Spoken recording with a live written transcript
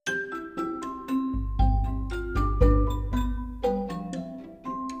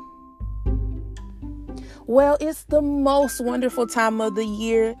Well, it's the most wonderful time of the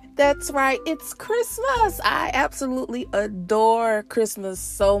year. That's right, it's Christmas. I absolutely adore Christmas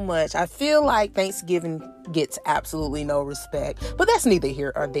so much. I feel like Thanksgiving gets absolutely no respect, but that's neither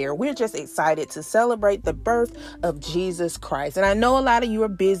here or there. We're just excited to celebrate the birth of Jesus Christ. And I know a lot of you are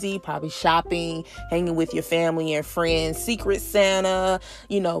busy, probably shopping, hanging with your family and friends, Secret Santa,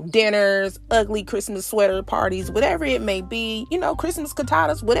 dinners, ugly Christmas sweater parties, whatever it may be, Christmas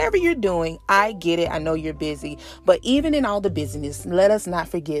cantatas, whatever you're doing. I get it. I know you're busy, but even in all the busyness, let us not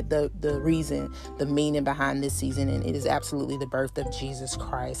forget the reason, the meaning behind this season. And it is absolutely the birth of Jesus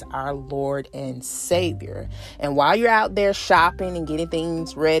Christ, our Lord and Savior. And while you're out there shopping and getting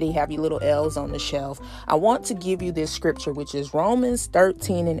things ready, have your little L's on the shelf, I want to give you this scripture, which is Romans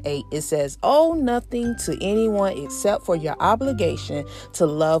 13:8. It says, "Owe nothing to anyone except for your obligation to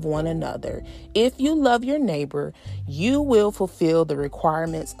love one another. If you love your neighbor, you will fulfill the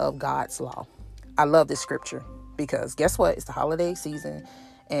requirements of God's law." I love this scripture because guess what? It's the holiday season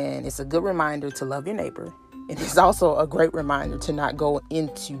and it's a good reminder to love your neighbor. And it's also a great reminder to not go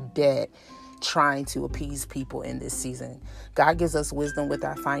into debt trying to appease people in this season. God gives us wisdom with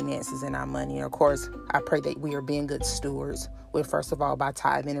our finances and our money. And of course, I pray that we are being good stewards with, first of all, by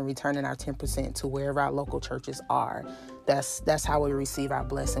tithing and returning our 10% to wherever our local churches are. That's how we receive our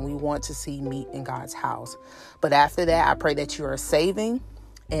blessing. We want to see meat in God's house. But after that, I pray that you are saving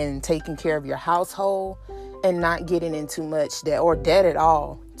and taking care of your household and not getting into much debt or debt at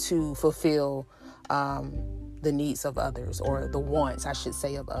all to fulfill the needs of others, or the wants, I should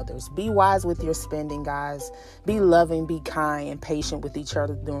say, of others. Be wise with your spending, guys. Be loving, be kind, and patient with each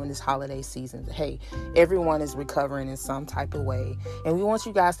other during this holiday season. Hey, everyone is recovering in some type of way, and we want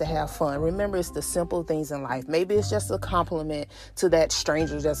you guys to have fun. Remember, it's the simple things in life. Maybe it's just a compliment to that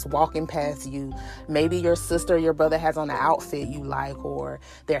stranger that's walking past you. Maybe your sister or your brother has on an outfit you like, or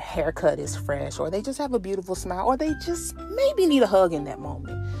their haircut is fresh, or they just have a beautiful smile, or they just maybe need a hug in that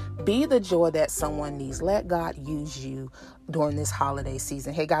moment. Be the joy that someone needs. Let God use you during this holiday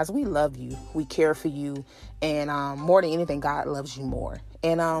season. Hey guys, we love you. We care for you. And more than anything, God loves you more.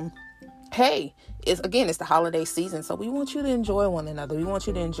 And hey, it's the holiday season, so we want you to enjoy one another. We want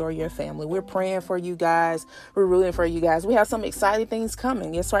you to enjoy your family. We're praying for you guys. We're rooting for you guys. We have some exciting things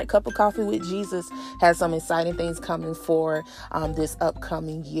coming. That's right. Cup of Coffee with Jesus has some exciting things coming for this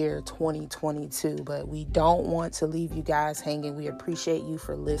upcoming year, 2022. But we don't want to leave you guys hanging. We appreciate you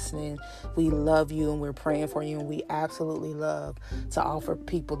for listening. We love you and we're praying for you. And we absolutely love to offer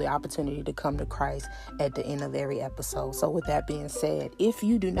people the opportunity to come to Christ at the end of every episode. So with that being said, if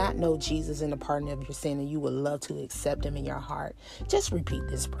you do not know Jesus and the pardon of your sin and you would love to accept him in your heart, just repeat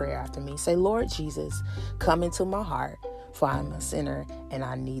this prayer after me. Say, "Lord Jesus, come into my heart, for I'm a sinner and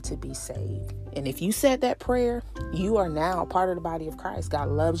I need to be saved." And if you said that prayer, you are now part of the body of Christ. God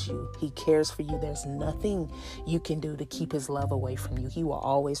loves you. He cares for you. There's nothing you can do to keep his love away from you. He will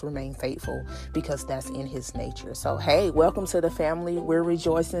always remain faithful because that's in his nature. So, hey, welcome to the family. We're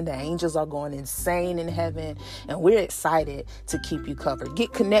rejoicing. The angels are going insane in heaven, and we're excited to keep you covered.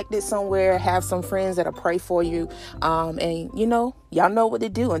 Get connected somewhere. Have some friends that'll pray for you. And y'all know what to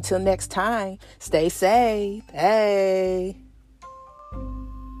do. Until next time, stay safe. Hey.